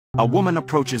A woman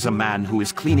approaches a man who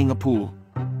is cleaning a pool.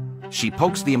 She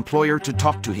pokes the employer to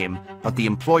talk to him, but the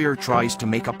employer tries to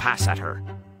make a pass at her.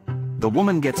 The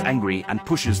woman gets angry and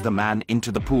pushes the man into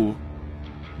the pool.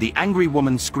 The angry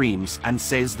woman screams and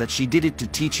says that she did it to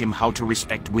teach him how to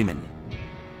respect women.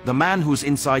 The man who's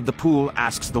inside the pool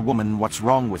asks the woman what's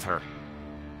wrong with her.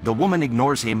 The woman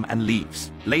ignores him and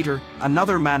leaves. Later,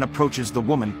 another man approaches the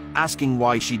woman, asking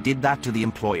why she did that to the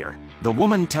employer. The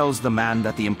woman tells the man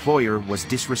that the employer was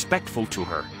disrespectful to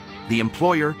her. The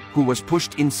employer, who was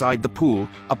pushed inside the pool,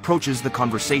 approaches the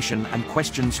conversation and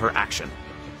questions her action.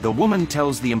 The woman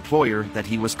tells the employer that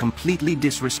he was completely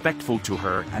disrespectful to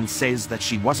her and says that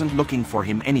she wasn't looking for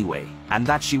him anyway, and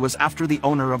that she was after the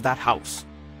owner of that house.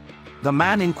 The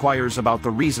man inquires about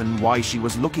the reason why she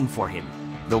was looking for him.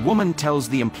 The woman tells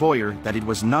the employer that it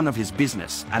was none of his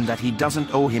business and that he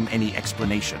doesn't owe him any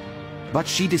explanation. But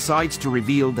she decides to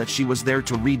reveal that she was there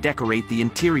to redecorate the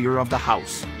interior of the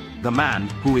house. The man,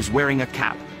 who is wearing a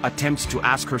cap, attempts to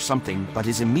ask her something but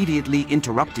is immediately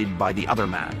interrupted by the other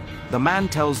man. The man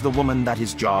tells the woman that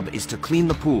his job is to clean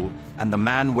the pool, and the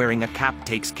man wearing a cap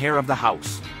takes care of the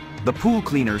house. The pool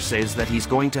cleaner says that he's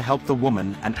going to help the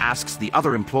woman and asks the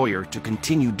other employer to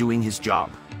continue doing his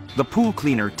job. The pool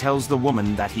cleaner tells the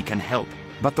woman that he can help,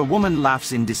 but the woman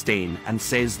laughs in disdain and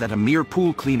says that a mere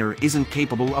pool cleaner isn't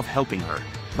capable of helping her.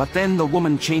 But then the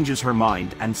woman changes her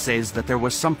mind and says that there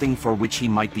was something for which he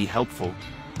might be helpful.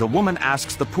 The woman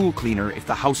asks the pool cleaner if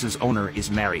the house's owner is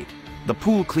married. The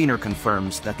pool cleaner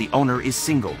confirms that the owner is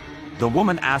single. The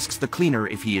woman asks the cleaner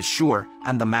if he is sure,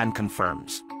 and the man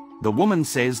confirms. The woman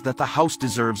says that the house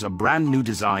deserves a brand new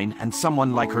design and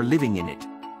someone like her living in it.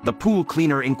 The pool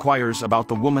cleaner inquires about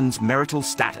the woman's marital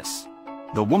status.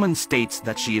 The woman states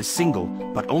that she is single,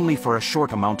 but only for a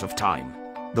short amount of time.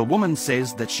 The woman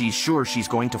says that she's sure she's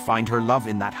going to find her love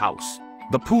in that house.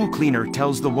 The pool cleaner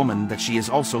tells the woman that she is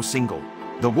also single.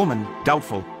 The woman,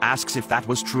 doubtful, asks if that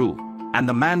was true, and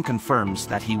the man confirms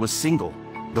that he was single.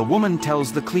 The woman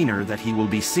tells the cleaner that he will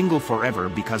be single forever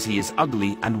because he is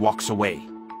ugly and walks away.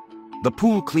 The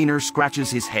pool cleaner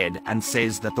scratches his head and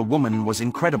says that the woman was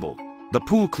incredible. The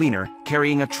pool cleaner,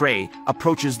 carrying a tray,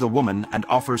 approaches the woman and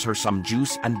offers her some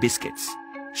juice and biscuits.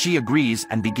 She agrees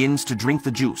and begins to drink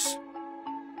the juice.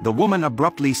 The woman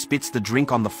abruptly spits the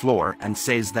drink on the floor and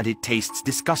says that it tastes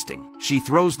disgusting. She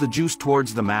throws the juice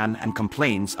towards the man and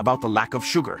complains about the lack of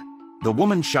sugar. The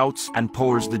woman shouts and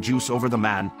pours the juice over the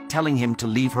man, telling him to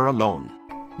leave her alone.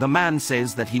 The man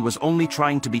says that he was only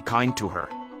trying to be kind to her.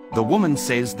 The woman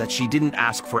says that she didn't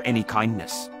ask for any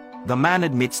kindness. The man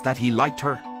admits that he liked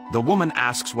her. The woman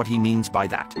asks what he means by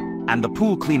that, and the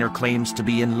pool cleaner claims to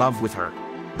be in love with her.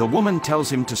 The woman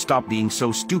tells him to stop being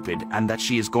so stupid and that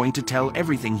she is going to tell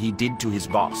everything he did to his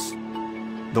boss.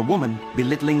 The woman,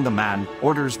 belittling the man,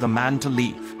 orders the man to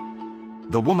leave.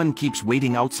 The woman keeps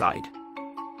waiting outside.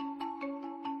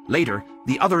 Later,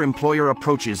 the other employer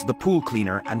approaches the pool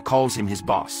cleaner and calls him his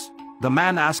boss. The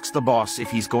man asks the boss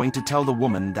if he's going to tell the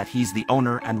woman that he's the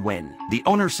owner and when. The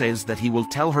owner says that he will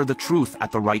tell her the truth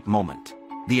at the right moment.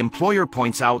 The employer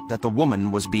points out that the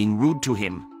woman was being rude to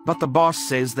him, but the boss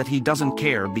says that he doesn't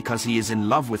care because he is in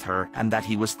love with her and that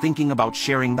he was thinking about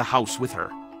sharing the house with her.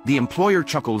 The employer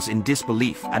chuckles in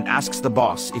disbelief and asks the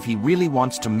boss if he really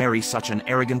wants to marry such an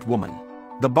arrogant woman.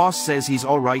 The boss says he's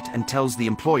alright and tells the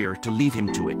employer to leave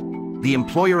him to it. The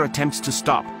employer attempts to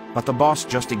stop, but the boss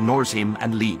just ignores him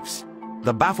and leaves.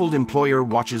 The baffled employer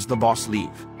watches the boss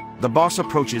leave. The boss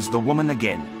approaches the woman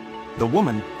again. The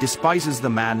woman despises the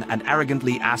man and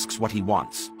arrogantly asks what he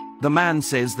wants. The man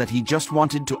says that he just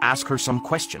wanted to ask her some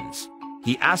questions.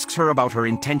 He asks her about her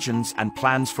intentions and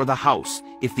plans for the house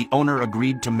if the owner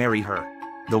agreed to marry her.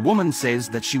 The woman says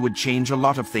that she would change a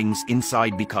lot of things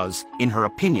inside because, in her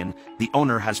opinion, the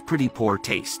owner has pretty poor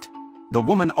taste. The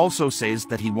woman also says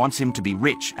that he wants him to be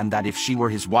rich and that if she were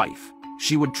his wife,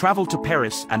 she would travel to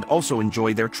Paris and also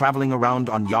enjoy their traveling around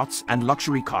on yachts and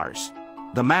luxury cars.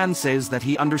 The man says that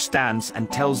he understands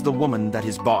and tells the woman that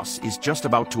his boss is just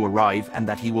about to arrive and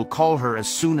that he will call her as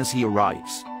soon as he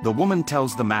arrives. The woman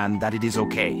tells the man that it is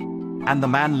okay, and the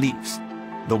man leaves.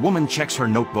 The woman checks her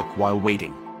notebook while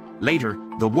waiting. Later,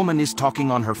 the woman is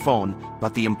talking on her phone,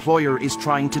 but the employer is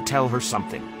trying to tell her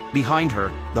something. Behind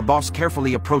her, the boss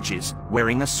carefully approaches,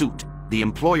 wearing a suit. The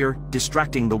employer,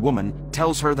 distracting the woman,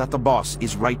 tells her that the boss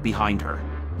is right behind her.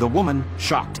 The woman,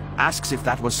 shocked, asks if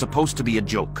that was supposed to be a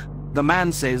joke. The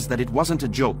man says that it wasn't a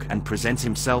joke and presents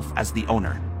himself as the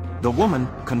owner. The woman,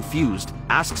 confused,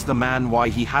 asks the man why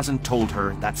he hasn't told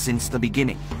her that since the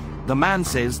beginning. The man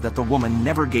says that the woman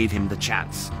never gave him the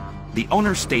chance. The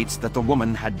owner states that the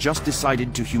woman had just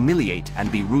decided to humiliate and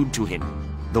be rude to him.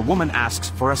 The woman asks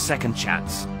for a second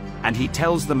chance. and he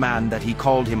tells the man that he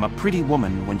called him a pretty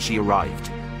woman when she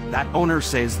arrived. That owner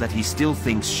says that he still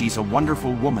thinks she's a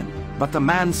wonderful woman, but the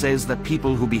man says that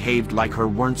people who behaved like her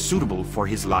weren't suitable for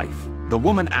his life. The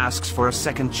woman asks for a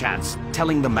second chance,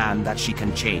 telling the man that she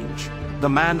can change. The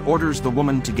man orders the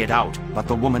woman to get out, but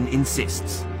the woman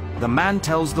insists. The man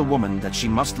tells the woman that she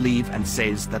must leave and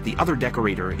says that the other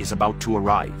decorator is about to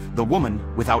arrive. The woman,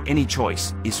 without any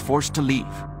choice, is forced to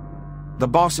leave. The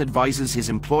boss advises his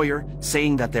employer,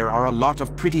 saying that there are a lot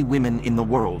of pretty women in the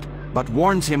world, but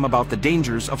warns him about the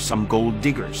dangers of some gold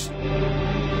diggers.